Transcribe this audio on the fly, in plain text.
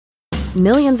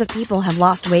Millions of people have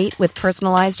lost weight with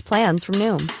personalized plans from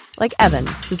Noom. Like Evan,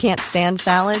 who can't stand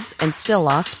salads and still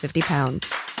lost 50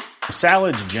 pounds.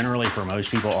 Salads generally for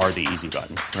most people are the easy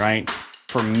button, right?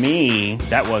 For me,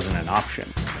 that wasn't an option.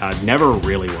 I never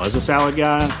really was a salad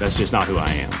guy. That's just not who I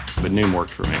am. But Noom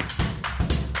worked for me.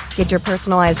 Get your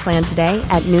personalized plan today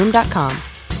at Noom.com.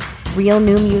 Real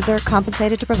Noom user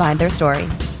compensated to provide their story.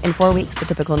 In 4 weeks, the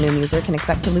typical Noom user can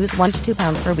expect to lose 1 to 2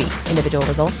 pounds per week. Individual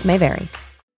results may vary.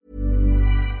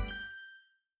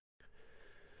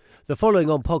 The following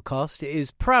on podcast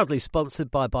is proudly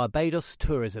sponsored by Barbados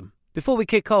Tourism. Before we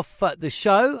kick off the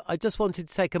show, I just wanted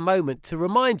to take a moment to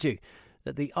remind you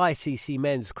that the ICC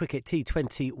Men's Cricket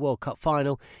T20 World Cup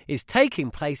Final is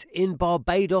taking place in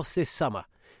Barbados this summer.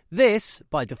 This,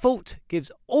 by default,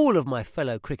 gives all of my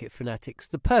fellow cricket fanatics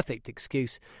the perfect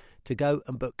excuse to go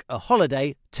and book a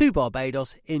holiday to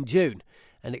Barbados in June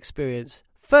and experience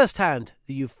firsthand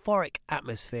the euphoric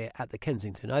atmosphere at the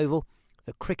Kensington Oval,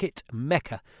 the cricket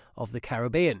mecca of the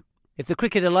Caribbean. If the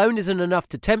cricket alone isn't enough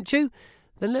to tempt you,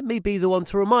 then let me be the one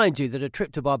to remind you that a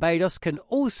trip to Barbados can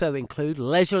also include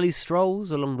leisurely strolls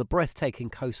along the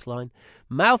breathtaking coastline,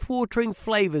 mouth-watering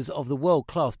flavours of the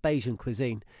world-class Bajan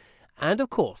cuisine, and, of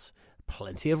course,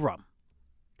 plenty of rum.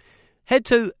 Head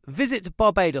to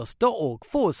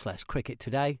visitbarbados.org/cricket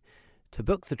today to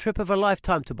book the trip of a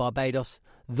lifetime to Barbados,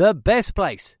 the best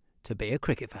place to be a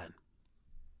cricket fan.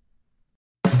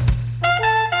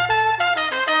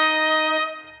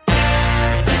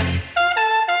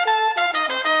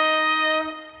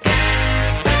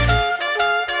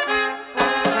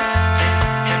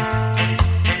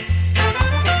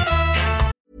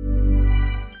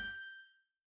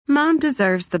 Mom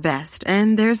deserves the best,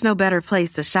 and there's no better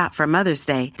place to shop for Mother's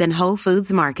Day than Whole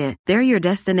Foods Market. They're your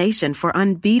destination for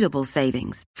unbeatable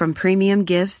savings, from premium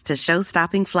gifts to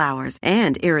show-stopping flowers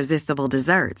and irresistible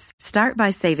desserts. Start by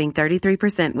saving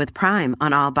 33% with Prime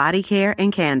on all body care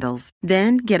and candles.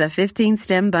 Then get a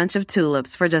 15-stem bunch of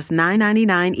tulips for just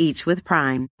 $9.99 each with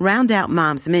Prime. Round out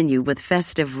Mom's menu with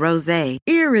festive rosé,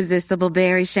 irresistible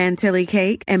berry chantilly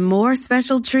cake, and more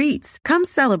special treats. Come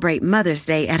celebrate Mother's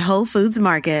Day at Whole Foods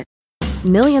Market.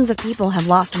 Millions of people have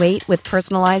lost weight with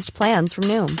personalized plans from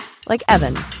Noom. Like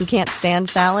Evan, who can't stand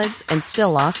salads and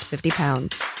still lost 50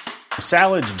 pounds.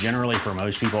 Salads generally for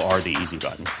most people are the easy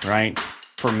button, right?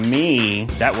 For me,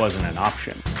 that wasn't an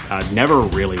option. I never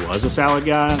really was a salad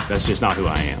guy. That's just not who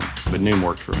I am. But Noom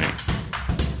worked for me.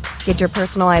 Get your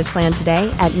personalized plan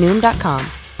today at Noom.com.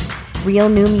 Real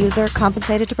Noom user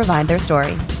compensated to provide their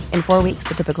story. In 4 weeks,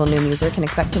 the typical Noom user can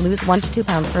expect to lose 1 to 2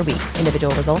 pounds per week.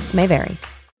 Individual results may vary.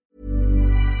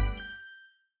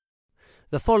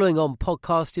 The following on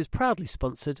podcast is proudly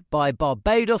sponsored by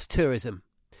Barbados Tourism.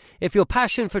 If your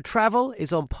passion for travel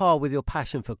is on par with your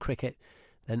passion for cricket,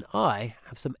 then I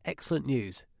have some excellent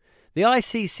news. The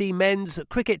ICC Men's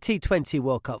Cricket T20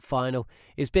 World Cup Final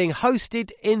is being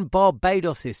hosted in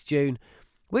Barbados this June,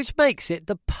 which makes it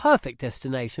the perfect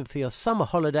destination for your summer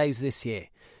holidays this year.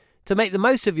 To make the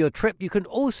most of your trip, you can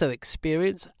also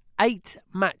experience 8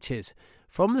 matches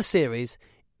from the series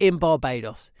in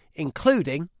Barbados,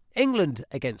 including England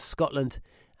against Scotland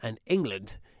and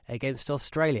England against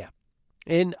Australia.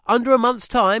 In under a month's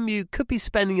time, you could be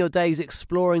spending your days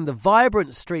exploring the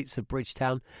vibrant streets of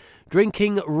Bridgetown,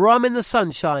 drinking rum in the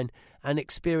sunshine and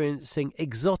experiencing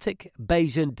exotic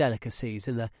Bajan delicacies.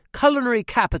 In the culinary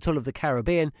capital of the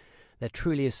Caribbean, there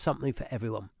truly is something for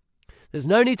everyone. There's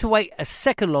no need to wait a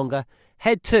second longer.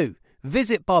 Head to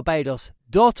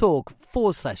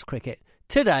visitbarbados.org/cricket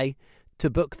today to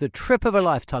book the trip of a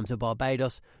lifetime to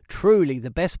Barbados, truly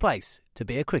the best place to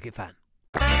be a cricket fan.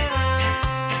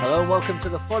 Hello and welcome to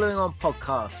the following on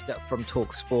podcast from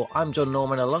TalkSport. I'm John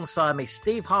Norman, alongside me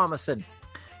Steve Harmison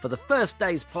for the first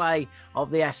day's play of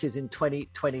the Ashes in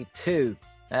 2022.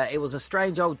 It was a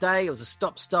strange old day. It was a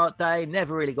stop-start day,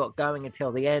 never really got going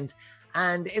until the end,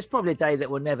 and it's probably a day that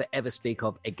we'll never ever speak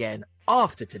of again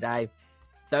after today.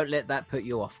 Don't let that put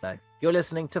you off though. You're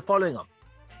listening to Following On.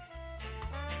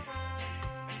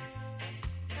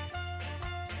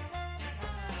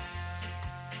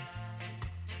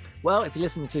 Well, if you're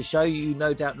listening to the show, you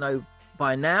no doubt know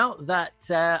by now that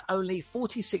only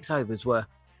 46 overs were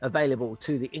available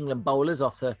to the England bowlers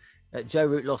after Joe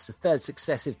Root lost the third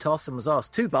successive toss and was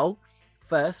asked to bowl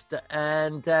first.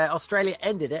 And Australia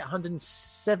ended it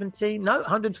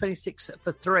 126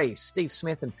 for 3. Steve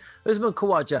Smith and Usman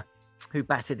Khawaja, who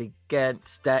batted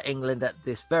against England at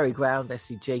this very ground,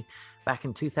 SCG, back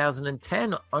in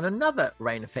 2010 on another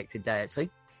rain-affected day, actually.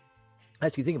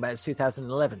 As you think about it, it's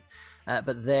 2011.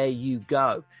 But there you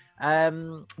go.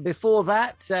 Before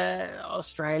that,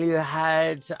 Australia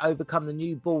had overcome the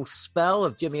new ball spell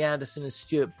of Jimmy Anderson and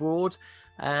Stuart Broad.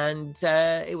 And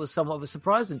it was somewhat of a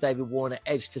surprise when David Warner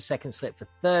edged to second slip for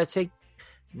 30.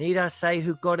 Need I say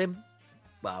who got him?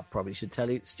 Well, I probably should tell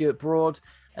you. Stuart Broad.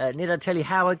 Need I tell you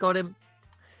how I got him?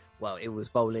 Well, it was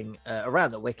bowling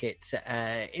around the wicket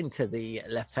into the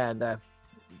left-hander,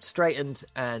 straightened,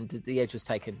 and the edge was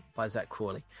taken by Zach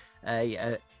Crawley.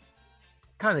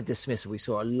 Kind of dismissal we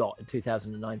saw a lot in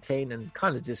 2019, and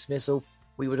kind of dismissal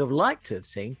we would have liked to have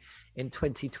seen in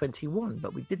 2021,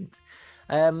 but we didn't.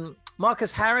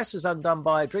 Marcus Harris was undone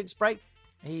by a drinks break.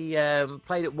 He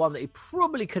played at one that he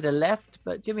probably could have left,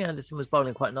 but Jimmy Anderson was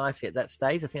bowling quite nicely at that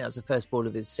stage. I think that was the first ball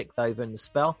of his 6th over in the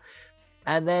spell.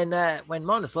 And then when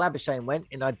Marnus Labuschagne went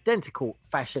in identical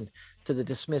fashion to the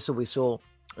dismissal we saw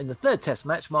in the 3rd Test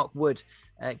match, Mark Wood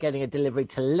getting a delivery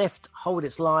to lift, hold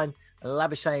its line, and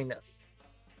Labuschagne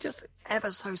just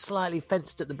ever so slightly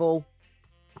fenced at the ball.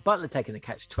 Butler taking the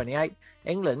catch 28.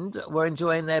 England were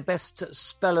enjoying their best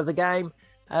spell of the game,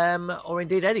 or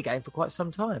indeed any game, for quite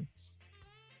some time.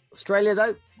 Australia,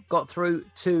 though, got through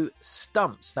to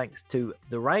stumps thanks to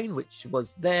the rain, which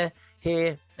was there,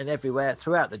 here and everywhere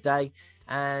throughout the day.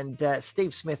 And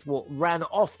Steve Smith ran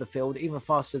off the field even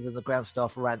faster than the ground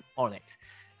staff ran on it.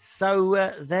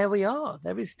 So there we are.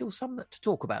 There is still something to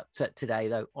talk about today,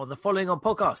 though, on the Following On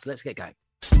podcast. Let's get going.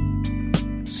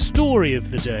 Story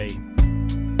of the day.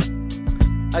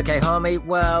 Okay, Harmy.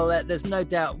 Well, there's no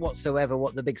doubt whatsoever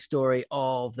what the big story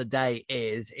of the day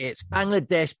is. It's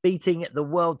Bangladesh beating the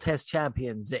World Test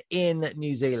Champions in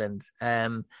New Zealand.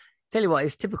 Tell you what,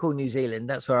 it's typical New Zealand.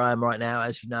 That's where I am right now,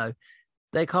 as you know.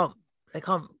 You can't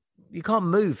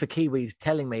move for Kiwis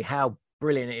telling me how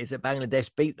brilliant it is that Bangladesh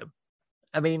beat them.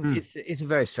 I mean, it's a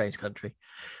very strange country.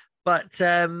 But,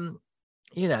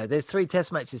 there's 3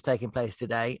 Test matches taking place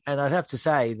today. And I'd have to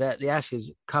say that the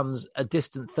Ashes comes a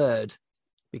distant third,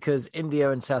 because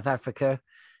India and South Africa,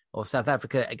 or South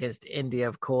Africa against India,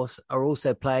 of course, are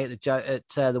also playing at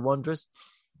the Wanderers.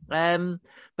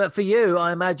 But for you,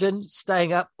 I imagine,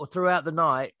 staying up or throughout the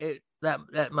night,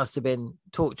 that must have been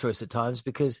torturous at times,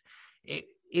 because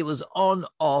it was on,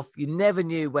 off. You never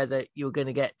knew whether you were going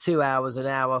to get 2 hours, an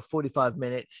hour, 45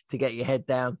 minutes to get your head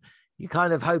down. You're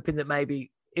kind of hoping that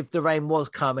maybe if the rain was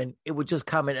coming, it would just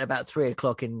come in at about 3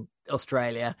 o'clock in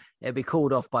Australia. It'd be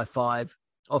called off by 5.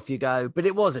 Off you go. But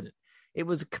it wasn't. It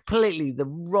was completely the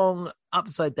wrong,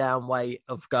 upside down way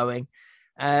of going.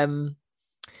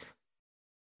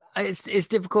 It's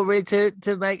difficult really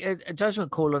to make a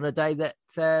judgment call on a day that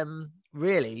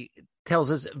really tells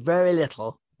us very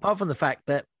little, apart from the fact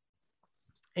that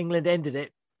England ended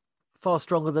it far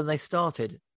stronger than they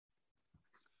started.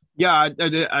 Yeah,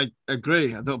 I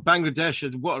agree. I thought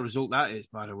Bangladesh, what a result that is,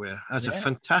 by the way. That's a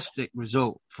fantastic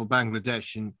result for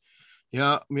Bangladesh. And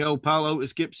my old pal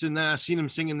Otis Gibson there, I seen him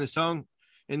singing the song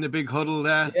in the big huddle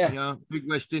there. Yeah. Big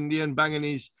West Indian banging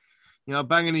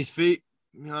his feet,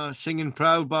 singing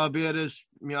Proud Barbados.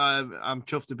 I'm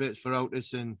chuffed to bits for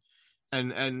Otis and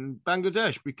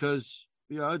Bangladesh, because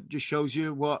it just shows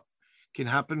you what can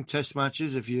happen Test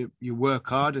matches if you work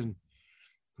hard and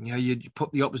you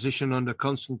put the opposition under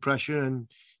constant pressure, and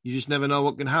you just never know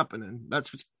what can happen. And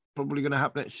that's what's probably going to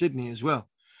happen at Sydney as well.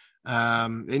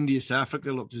 India, South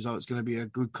Africa looks as though it's going to be a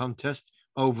good contest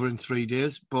over in 3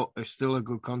 days, but it's still a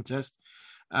good contest.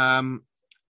 I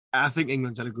think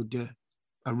England's had a good day.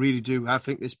 I really do. I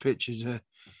think this pitch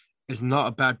is not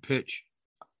a bad pitch.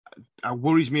 It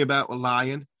worries me about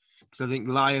Lyon, because I think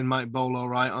Lyon might bowl all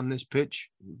right on this pitch,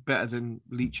 better than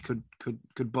Leach could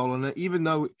bowl on it. Even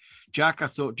though I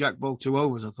thought Jack bowled 2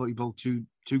 overs. I thought he bowled two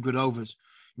good overs.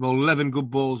 He bowled 11 good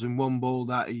balls in one ball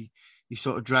that he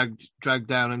sort of dragged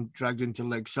down and dragged into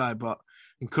leg side. But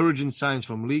encouraging signs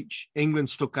from Leach. England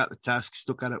stuck at the task,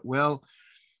 stuck at it well.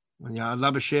 When you had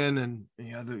Labuschagne and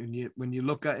when you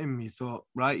look at him, you thought,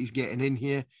 right, he's getting in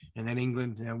here. And then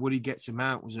England, Woody gets him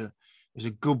out, was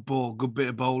a good ball, good bit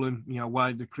of bowling,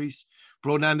 wide the crease.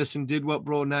 Broad Anderson did what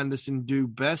Broad Anderson do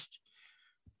best,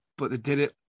 but they did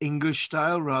it English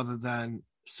style rather than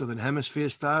Southern Hemisphere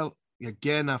style.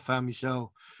 Again, I found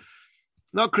myself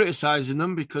not criticising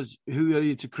them, because who are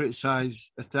you to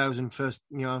criticise 1,000 first,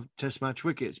 Test match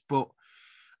wickets? But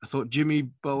I thought Jimmy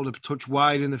bowled a touch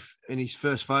wide in his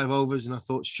first 5 overs, and I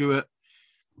thought Stewart,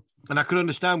 and I could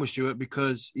understand with Stewart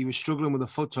because he was struggling with the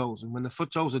footholes, and when the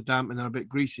footholes are damp and they're a bit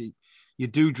greasy, you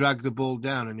do drag the ball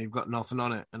down and you've got nothing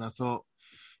on it. And I thought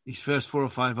his first 4 or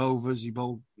 5 overs, he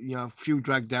bowled, a few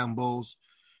drag down balls,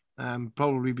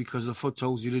 probably because of the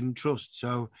footholes he didn't trust.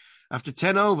 So after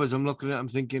 10 overs, I'm looking at it, I'm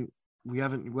thinking, we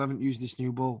haven't used this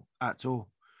new ball at all.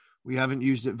 We haven't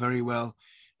used it very well.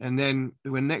 And then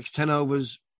when next 10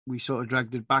 overs, we sort of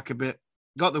dragged it back a bit,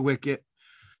 got the wicket.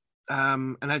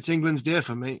 And that's England's day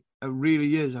for me. It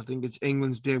really is. I think it's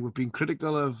England's day. We've been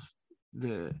critical of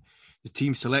the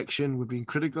team selection. We've been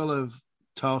critical of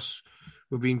toss.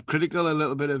 We've been critical a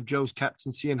little bit of Joe's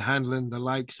captaincy and handling the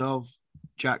likes of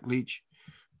Jack Leach.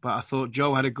 But I thought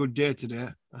Joe had a good day today.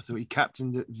 I thought he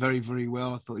captained it very, very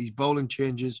well. I thought his bowling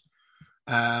changes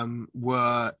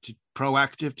were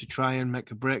proactive to try and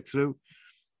make a breakthrough.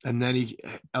 And then he,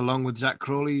 along with Zach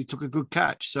Crowley, he took a good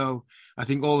catch. So I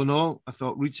think all in all, I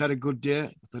thought Roots had a good day.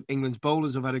 I thought England's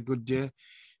bowlers have had a good day.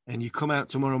 And you come out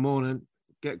tomorrow morning,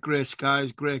 get grey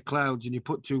skies, grey clouds, and you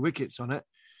put 2 wickets on it,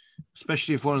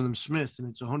 especially if one of them's Smith and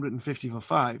it's 150 for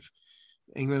 5.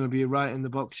 England will be right in the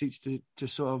box seats to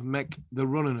sort of make the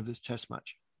running of this test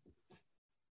match.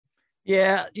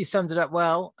 Yeah, you summed it up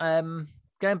well.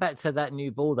 Going back to that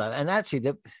new ball, though, and actually,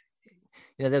 there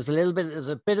was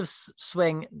a bit of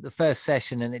swing the first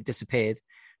session and it disappeared,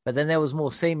 but then there was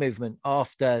more sea movement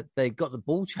after they got the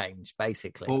ball change,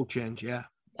 basically. Ball change, yeah.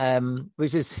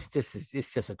 Which is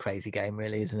just a crazy game,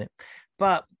 really, isn't it?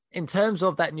 But in terms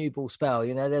of that new ball spell,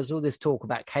 there's all this talk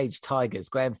about caged tigers.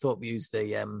 Graham Thorpe used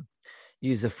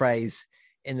the phrase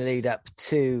in the lead up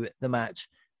to the match.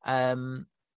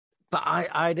 But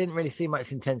I didn't really see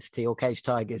much intensity or caged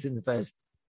tigers in the first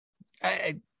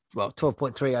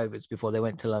 12.3 overs before they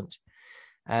went to lunch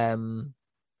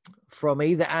from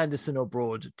either Anderson or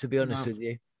Broad, to be honest with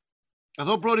you. I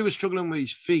thought Brody was struggling with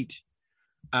his feet.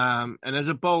 And as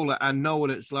a bowler, I know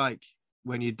what it's like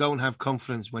when you don't have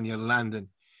confidence when you're landing.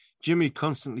 Jimmy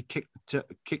constantly kicked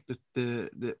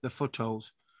the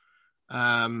footholds.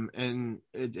 And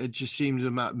it just seems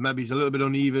maybe he's a little bit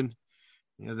uneven.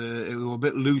 It was a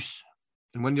bit loose.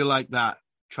 And when you're like that,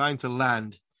 trying to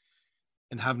land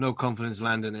and have no confidence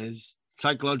landing is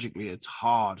psychologically, it's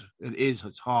hard.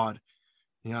 It's hard.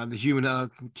 The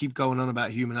human keep going on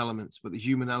about human elements, but the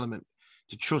human element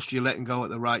to trust you letting go at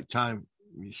the right time,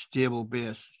 stable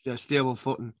base, stable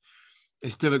footing.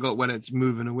 It's difficult when it's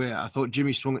moving away. I thought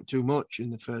Jimmy swung it too much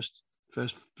in the first 3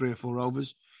 or 4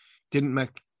 overs. Didn't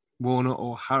make Warner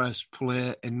or Harris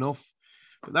play enough.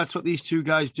 But that's what these two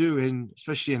guys do,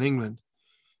 especially in England.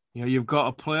 You've got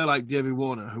a player like David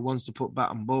Warner who wants to put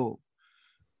bat and ball.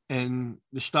 And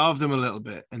they starved him a little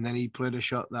bit. And then he played a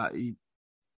shot that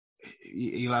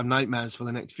he'll have nightmares for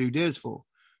the next few days for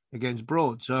against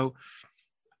Broad. So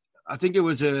I think it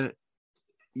was the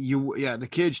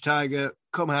cage tiger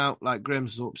come out, like Graham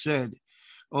Thorpe said.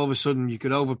 All of a sudden you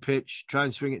could overpitch, try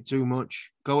and swing it too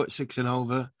much, go at 6 and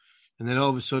over. And then all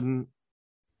of a sudden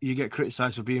you get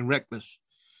criticised for being reckless.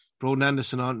 Broad and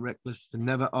Anderson aren't reckless. They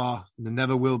never are. They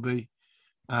never will be.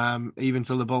 Even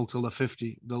till the bowl till the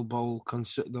 50, they'll bowl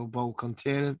containing, they'll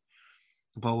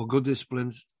bowl with good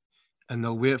disciplines, and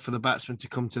they'll wait for the batsman to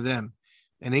come to them.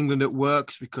 In England, it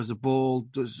works because the ball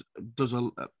does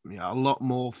a lot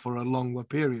more for a longer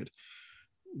period.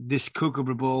 This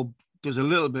Kookaburra ball does a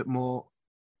little bit more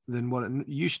than what it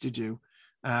used to do,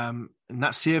 and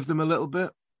that saved them a little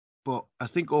bit. But I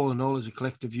think all in all, as a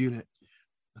collective unit,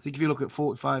 I think if you look at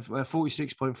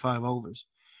 46.5 overs,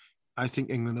 I think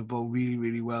England have bowled really,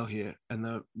 really well here,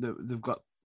 and they've got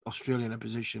Australia in a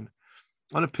position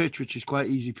on a pitch which is quite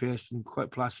easy paced and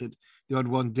quite placid. The odd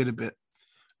one did a bit.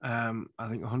 I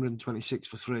think 126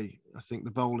 for 3. I think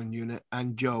the bowling unit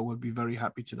and Joe would be very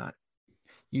happy tonight.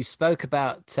 You spoke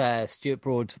about Stuart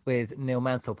Broad with Neil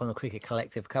Manthorpe on the Cricket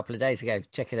Collective a couple of days ago.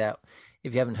 Check it out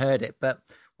if you haven't heard it. But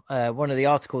one of the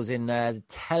articles in the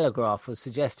Telegraph was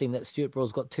suggesting that Stuart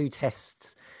Broad's got 2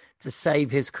 tests to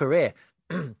save his career.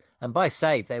 And by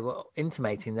save, they were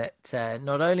intimating that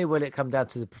not only will it come down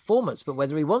to the performance, but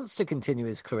whether he wants to continue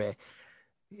his career.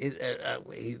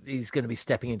 He's going to be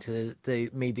stepping into the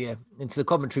media, into the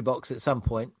commentary box at some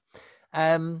point.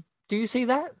 Do you see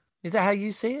that? Is that how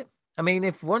you see it? I mean,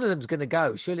 if one of them's going to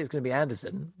go, surely it's going to be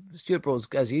Anderson. Stuart Broad's,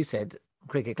 as you said,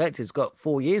 Cricket Collective's got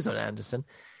 4 years on Anderson.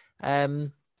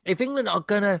 If England are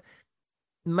going to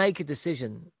make a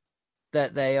decision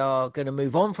that they are going to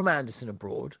move on from Anderson and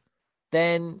Broad,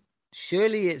 then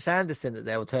surely it's Anderson that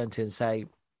they'll turn to and say,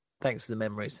 thanks for the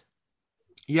memories.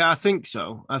 Yeah, I think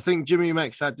so. I think Jimmy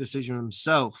makes that decision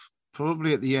himself,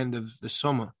 probably at the end of the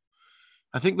summer.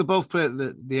 I think they both play at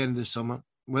the end of the summer.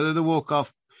 Whether they walk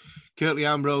off Curtly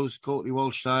Ambrose, Courtney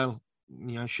Walsh style,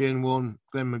 Shane Warne,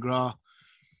 Glenn McGrath.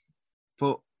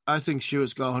 But I think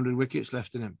Stuart's got 100 wickets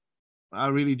left in him. I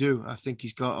really do. I think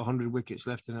he's got 100 wickets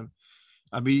left in him.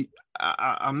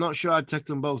 I'm not sure I'd take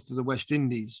them both to the West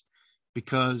Indies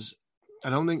because I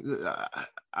don't think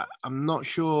I'm not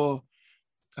sure.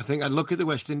 I think I'd look at the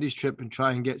West Indies trip and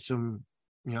try and get some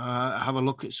have a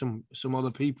look at some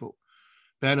other people.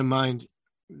 Bear in mind,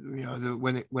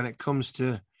 when it comes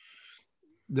to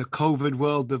the COVID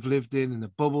world they've lived in and the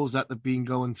bubbles that they've been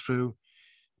going through,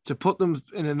 to put them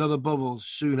in another bubble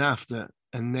soon after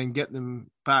and then get them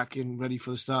back and ready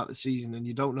for the start of the season, and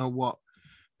you don't know what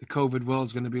the COVID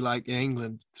world's going to be like in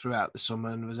England throughout the summer,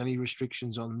 and if there's any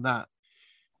restrictions on that.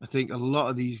 I think a lot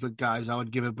of these guys I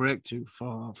would give a break to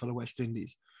for the West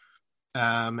Indies,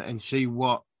 and see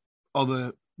what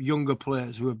other younger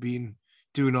players who have been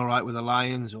doing all right with the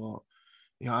Lions, or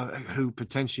who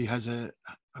potentially has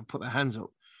put their hands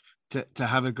up to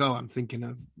have a go. I'm thinking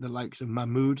of the likes of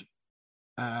Mahmood,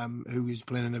 who is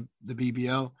playing in the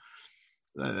BBL.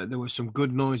 There were some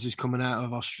good noises coming out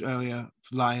of Australia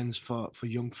Lions for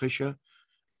young Fisher.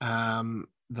 The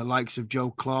likes of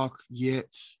Joe Clark,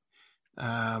 Yates.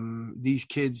 These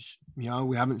kids,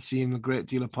 we haven't seen a great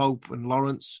deal of Pope and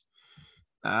Lawrence.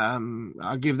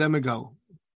 I'll give them a go.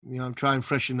 I'm trying to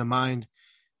freshen the mind.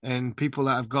 And people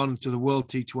that have gone to the World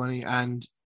T20 and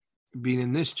been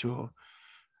in this tour,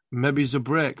 maybe it's a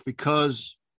break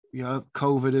because, the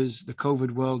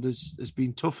COVID world has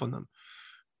been tough on them.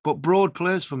 But Broad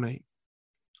plays for me.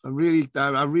 I really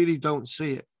don't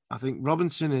see it. I think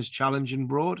Robinson is challenging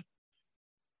Broad,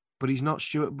 but he's not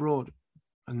Stuart Broad.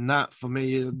 And that, for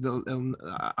me,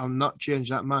 I'll not change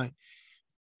that mind.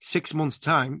 6 months'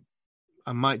 time,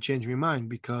 I might change my mind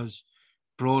because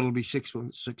Broad will be 6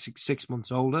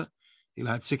 months older. He'll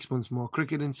have 6 months more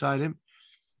cricket inside him.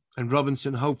 And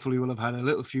Robinson hopefully will have had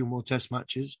a few more test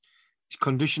matches. His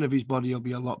condition of his body will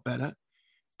be a lot better.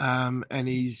 And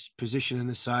his position in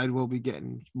the side will be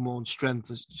getting more strength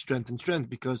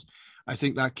because I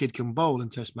think that kid can bowl in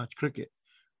test match cricket.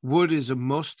 Wood is a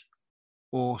must,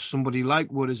 or somebody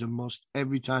like Wood is a must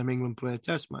every time England play a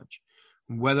test match.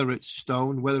 Whether it's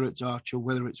Stone, whether it's Archer,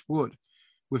 whether it's Wood.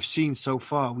 We've seen so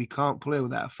far we can't play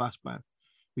without a fast man.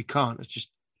 We can't. It's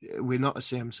just, we're not the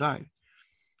same side.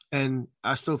 And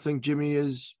I still think Jimmy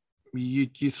is,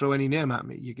 you throw any name at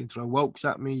me. You can throw Wokes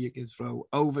at me. You can throw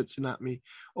Overton at me.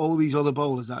 All these other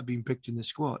bowlers that have been picked in the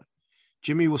squad.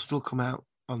 Jimmy will still come out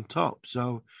on top.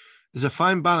 So there's a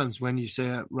fine balance when you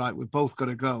say, right, we've both got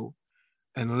to go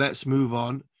and let's move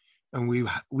on. And we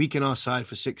weaken our side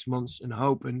for 6 months and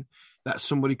hoping that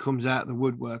somebody comes out of the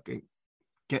woodwork and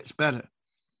gets better.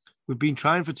 We've been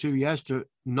trying for 2 years to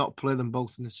not play them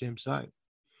both in the same side.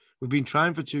 We've been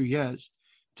trying for 2 years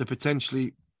to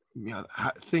potentially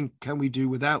think, can we do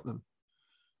without them?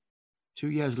 2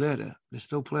 years later, they're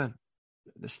still playing.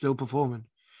 They're still performing.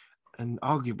 And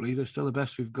arguably, they're still the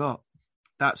best we've got.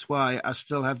 That's why I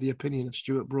still have the opinion of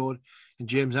Stuart Broad and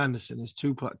James Anderson. There's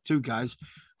two guys.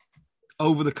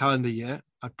 Over the calendar year,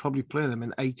 I'd probably play them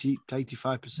in 80 to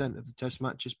 85% of the test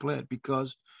matches played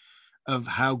because of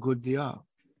how good they are.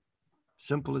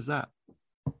 Simple as that.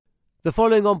 The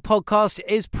following on podcast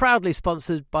is proudly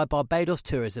sponsored by Barbados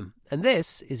Tourism, and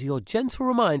this is your gentle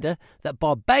reminder that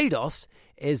Barbados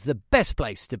is the best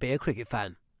place to be a cricket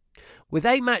fan. With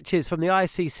 8 matches from the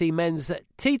ICC Men's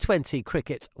T20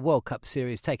 Cricket World Cup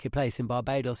Series taking place in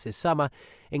Barbados this summer,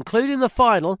 including the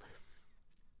final,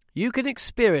 you can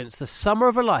experience the summer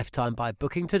of a lifetime by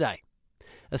booking today.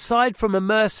 Aside from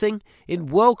immersing in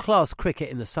world-class cricket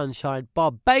in the sunshine,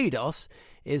 Barbados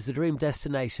is the dream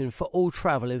destination for all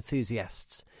travel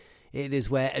enthusiasts. It is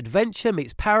where adventure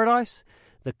meets paradise,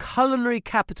 the culinary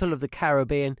capital of the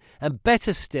Caribbean, and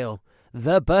better still,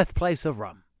 the birthplace of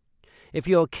rum. If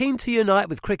you're keen to unite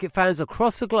with cricket fans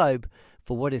across the globe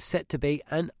for what is set to be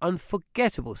an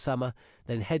unforgettable summer,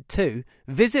 then head to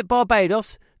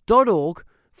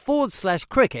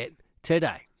visitbarbados.org/cricket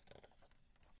today.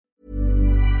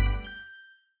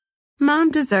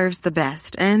 Mom deserves the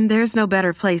best, and there's no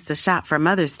better place to shop for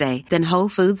Mother's Day than Whole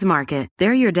Foods Market.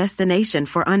 They're your destination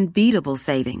for unbeatable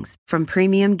savings, from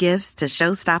premium gifts to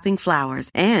show-stopping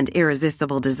flowers and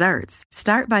irresistible desserts.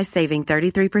 Start by saving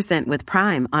 33% with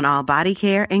Prime on all body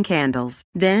care and candles.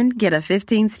 Then get a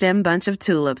 15-stem bunch of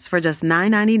tulips for just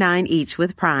 $9.99 each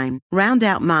with Prime. Round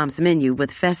out Mom's menu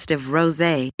with festive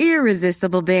rosé,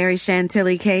 irresistible berry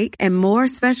chantilly cake, and more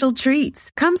special treats.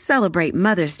 Come celebrate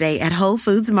Mother's Day at Whole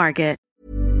Foods Market.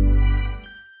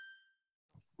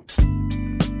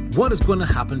 What is going to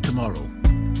happen tomorrow?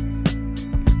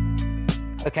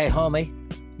 Okay, Harmy,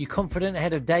 you confident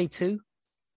ahead of day 2?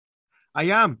 I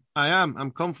am.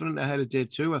 I'm confident ahead of day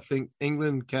 2. I think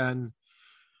England can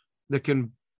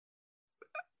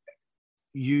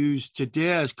use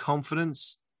today as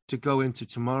confidence to go into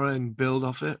tomorrow and build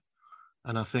off it.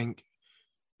 And I think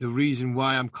the reason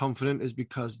why I'm confident is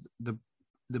because the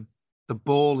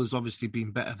ball has obviously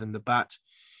been better than the bat.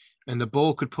 And the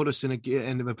ball could put us in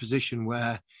a position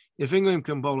where if England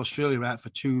can bowl Australia out for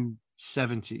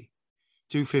 250,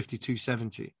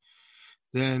 270,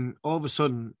 then all of a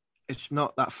sudden it's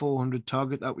not that 400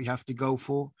 target that we have to go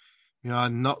for,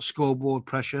 not scoreboard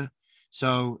pressure.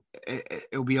 So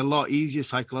it'll be a lot easier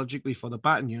psychologically for the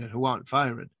batting unit who aren't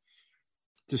firing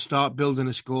to start building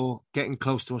a score, getting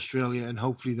close to Australia, and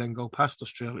hopefully then go past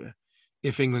Australia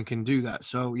if England can do that.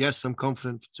 So, yes, I'm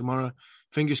confident for tomorrow.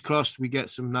 Fingers crossed we get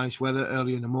some nice weather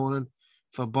early in the morning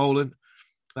for bowling.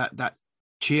 That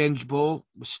change ball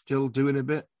was still doing a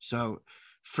bit. So,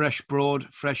 fresh Broad,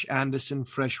 fresh Anderson,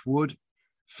 fresh Wood.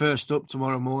 First up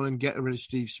tomorrow morning, get rid of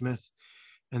Steve Smith.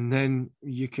 And then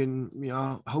you can,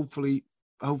 hopefully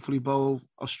bowl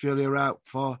Australia out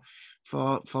for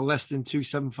less than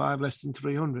 275, less than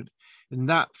 300. And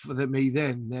that, for me,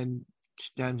 then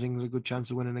stands England a good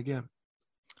chance of winning again.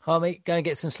 Harmy, go and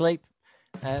get some sleep.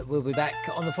 We'll be back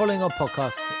on the following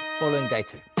podcast following day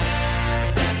 2.